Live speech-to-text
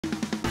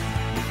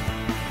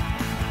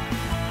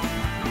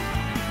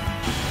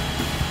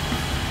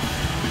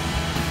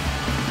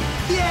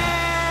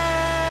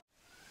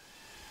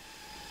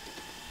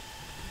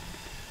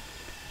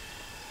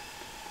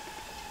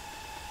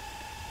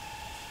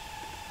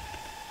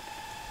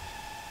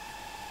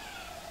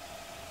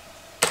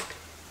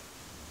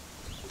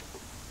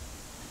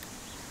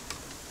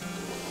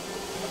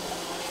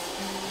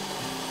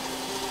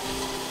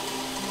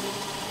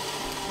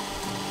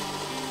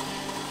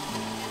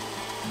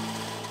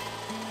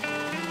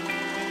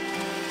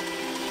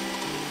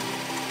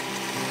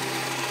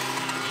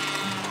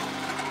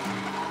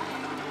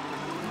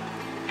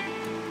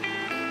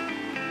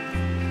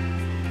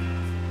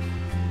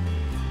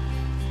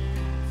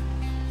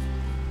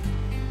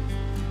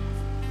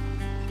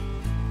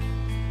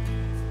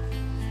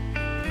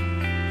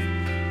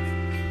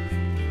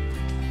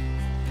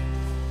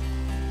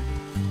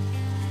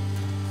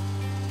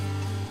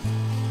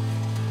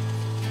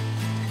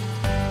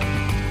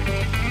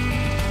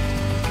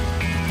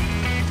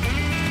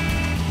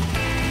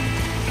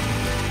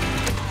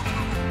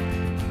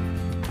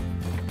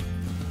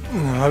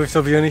habe ich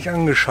doch wieder nicht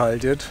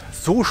angeschaltet.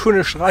 So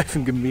schöne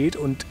Streifen gemäht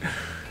und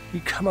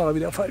die Kamera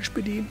wieder falsch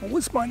bedient. Wo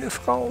ist meine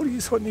Frau? Die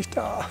ist heute nicht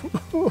da.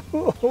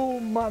 Oh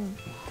Mann.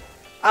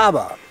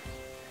 Aber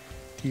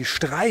die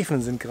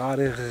Streifen sind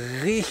gerade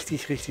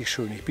richtig, richtig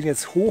schön. Ich bin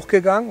jetzt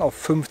hochgegangen auf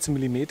 15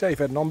 mm. Ich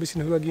werde noch ein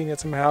bisschen höher gehen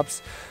jetzt im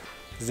Herbst.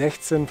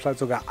 16, vielleicht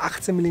sogar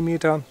 18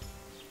 mm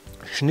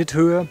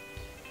Schnitthöhe,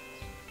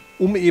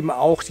 um eben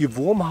auch die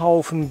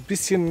Wurmhaufen ein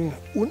bisschen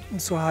unten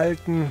zu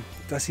halten,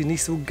 dass sie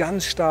nicht so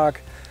ganz stark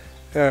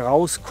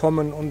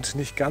rauskommen und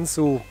nicht ganz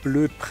so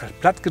blöd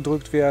platt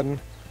gedrückt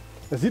werden.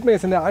 Das sieht man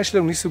jetzt in der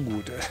Einstellung nicht so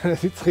gut.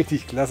 Das sieht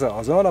richtig klasse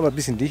aus, wenn man aber ein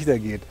bisschen dichter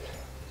geht.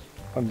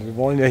 Und wir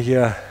wollen ja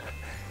hier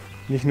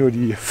nicht nur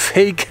die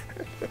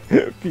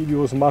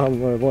Fake-Videos machen,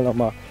 sondern wir wollen auch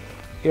mal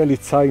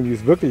ehrlich zeigen, wie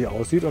es wirklich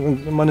aussieht.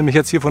 Und wenn man nämlich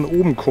jetzt hier von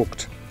oben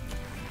guckt,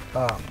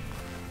 dann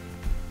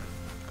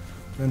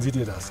seht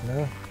ihr das,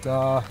 ne?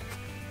 Da,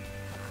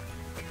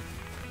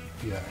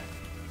 hier,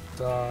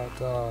 da,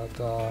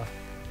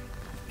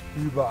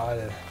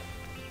 überall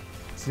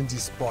sind die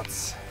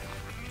Spots.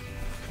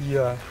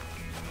 Hier,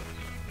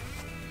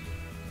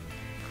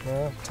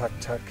 ne? Tak,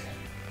 tak,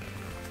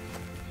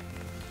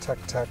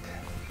 tak, tak.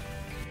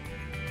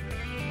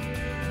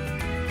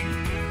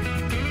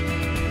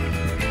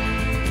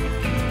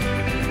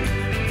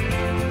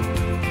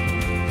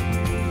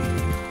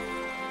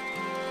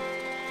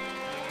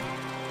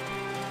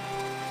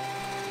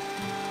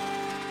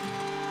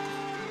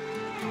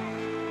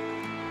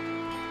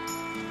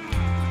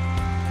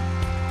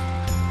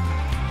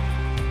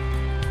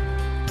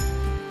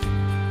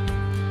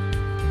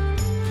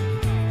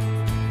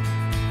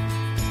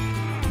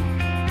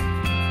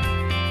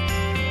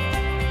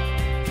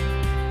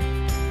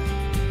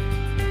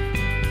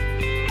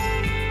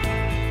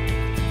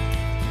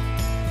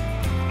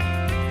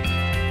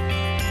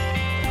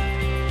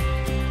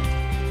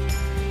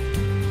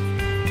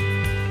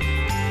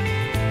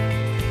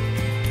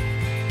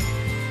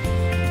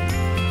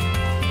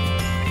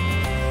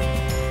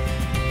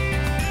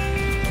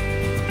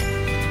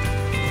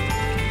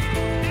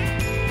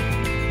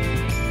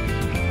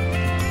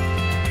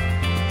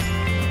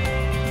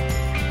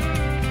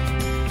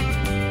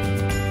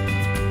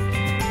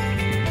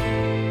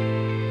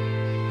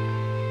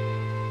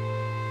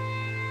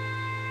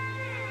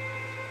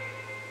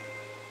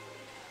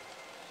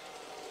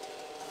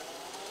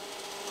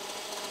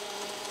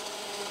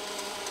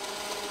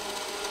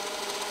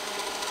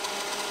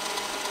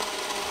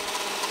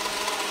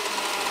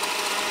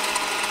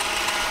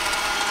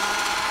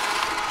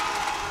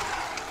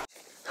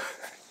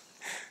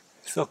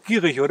 Ist doch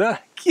gierig, oder?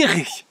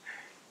 Gierig!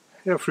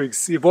 Ja,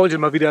 Freaks, ihr wolltet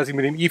mal wieder, dass ich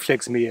mit dem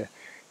eFlex mähe.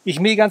 Ich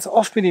mähe ganz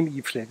oft mit dem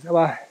eFlex,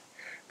 aber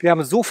wir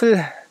haben so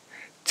viele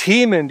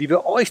Themen, die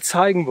wir euch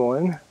zeigen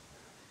wollen.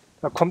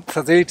 Da kommt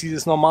tatsächlich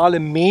dieses normale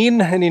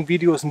Mähen in den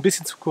Videos ein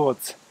bisschen zu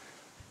kurz.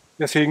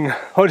 Deswegen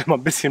heute mal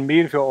ein bisschen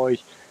mähen für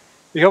euch.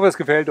 Ich hoffe, es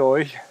gefällt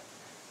euch.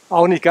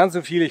 Auch nicht ganz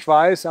so viel, ich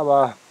weiß,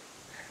 aber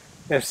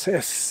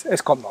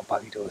es kommt noch ein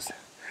paar Videos.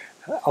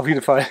 Auf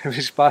jeden Fall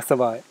viel Spaß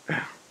dabei.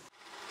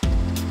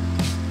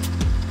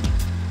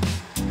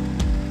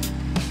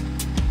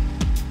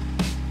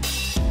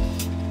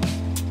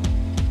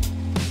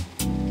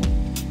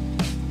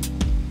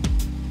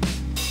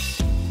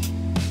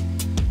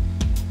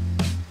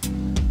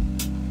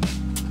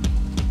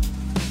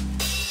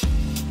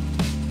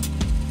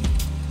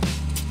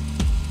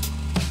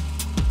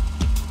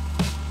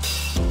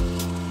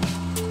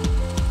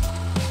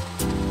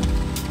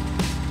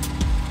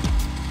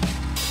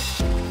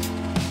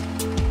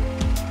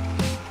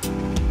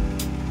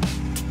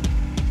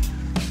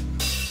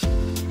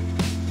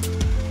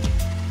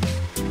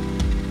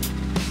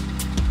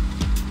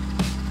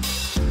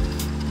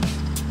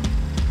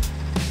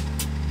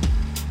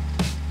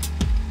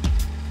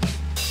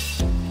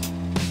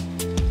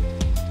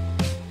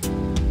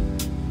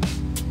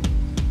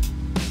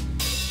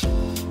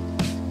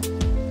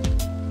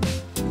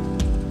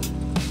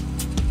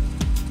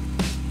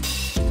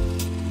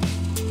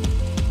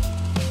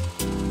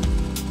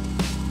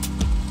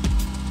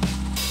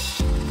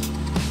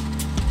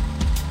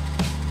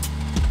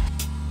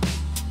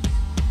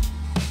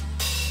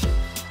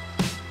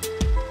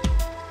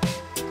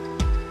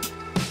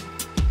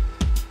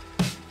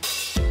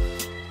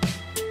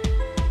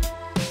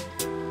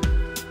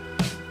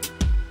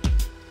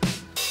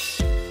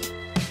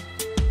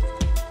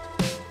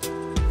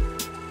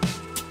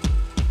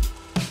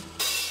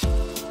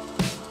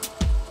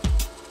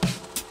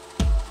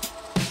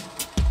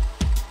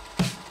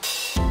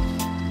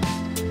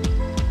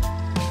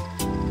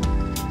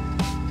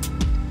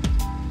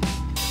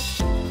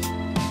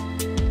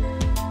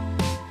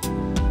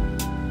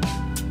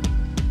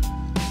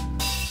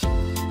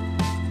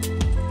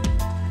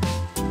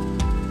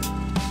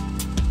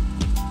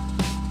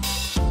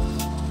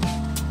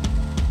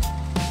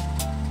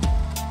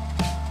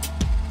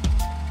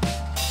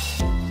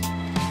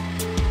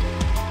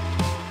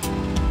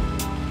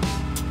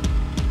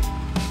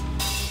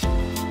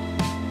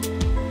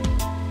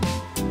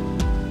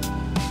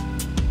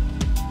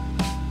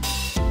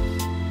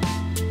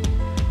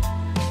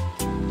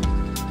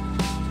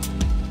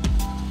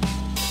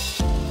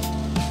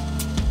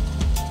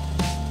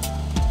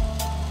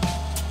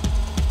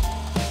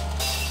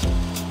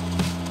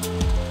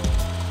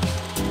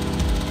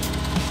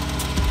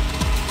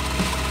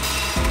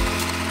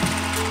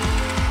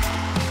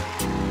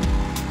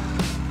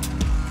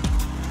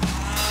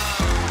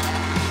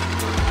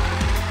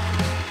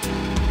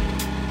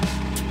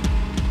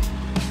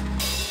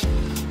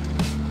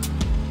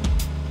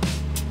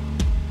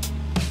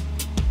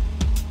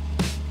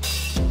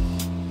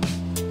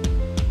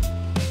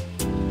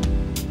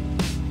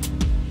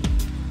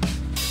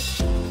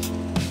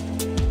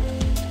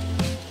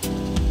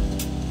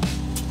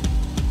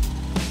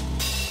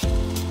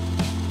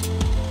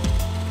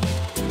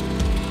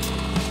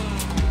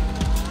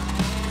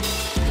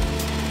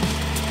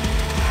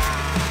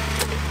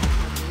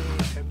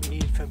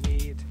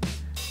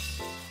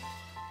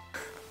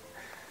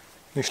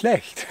 nicht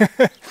schlecht.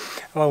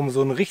 Aber um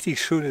so ein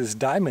richtig schönes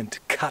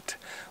Diamond Cut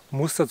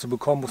Muster zu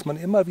bekommen, muss man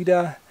immer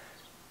wieder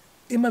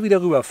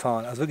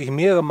rüberfahren. Also wirklich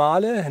mehrere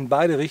Male in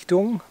beide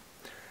Richtungen,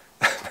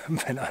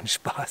 wenn man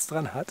Spaß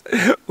dran hat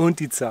und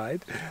die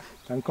Zeit.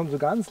 Dann kommt so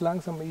ganz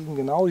langsam eben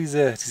genau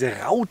diese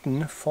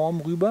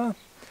Rautenform rüber.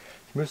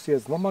 Ich müsste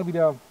jetzt nochmal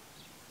wieder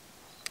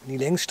die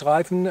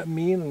Längsstreifen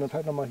mähen und dann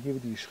halt nochmal hier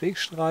die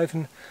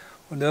Schrägstreifen.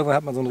 Und irgendwann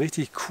hat man so ein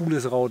richtig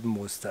cooles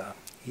Rautenmuster.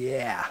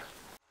 Yeah!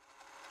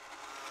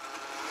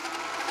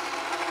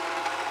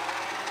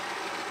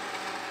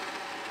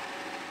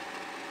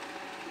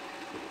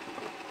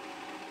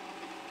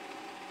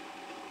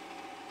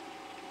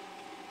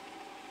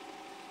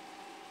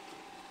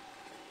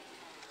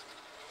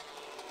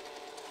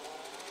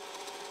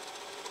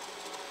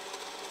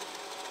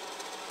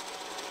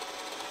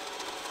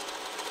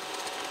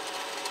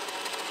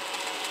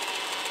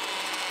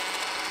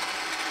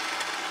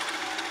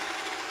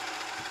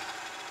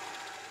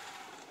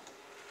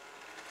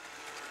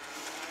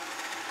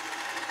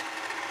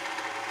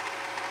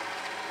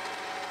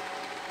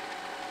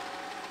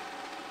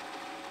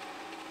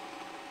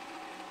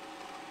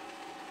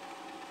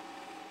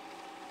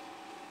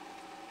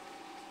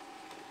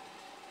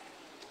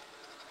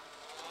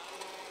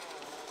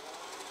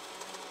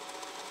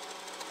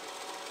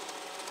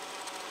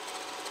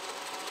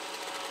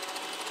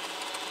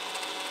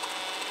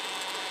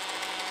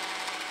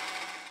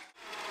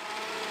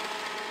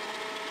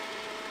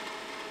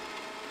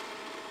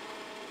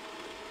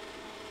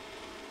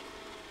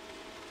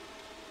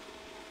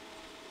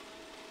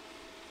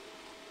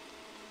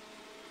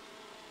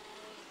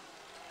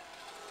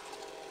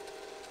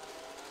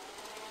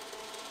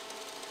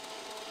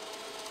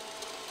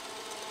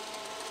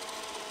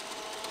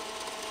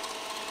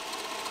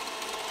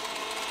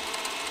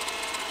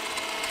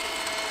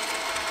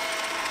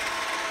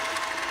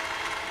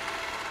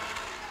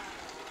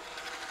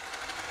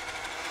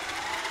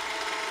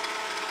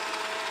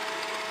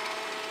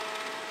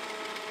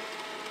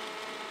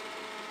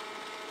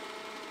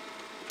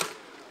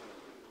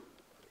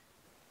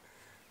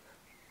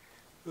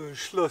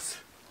 Schluss.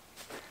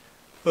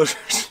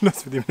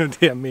 Schluss mit dem Hin-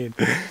 und Hermähen.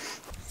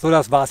 So,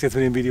 das war's jetzt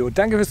mit dem Video.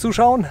 Danke fürs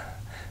Zuschauen.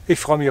 Ich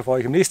freue mich auf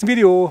euch im nächsten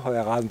Video.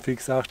 Euer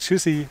Rasenfreak sagt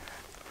Tschüssi.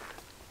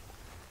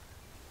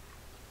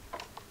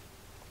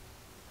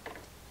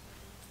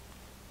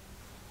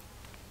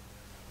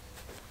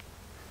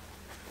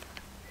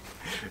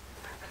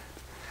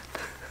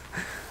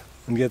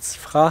 Und jetzt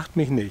fragt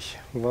mich nicht,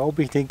 warum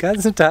ich den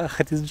ganzen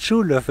Tag diesen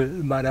Schuhlöffel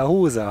in meiner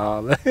Hose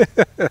habe.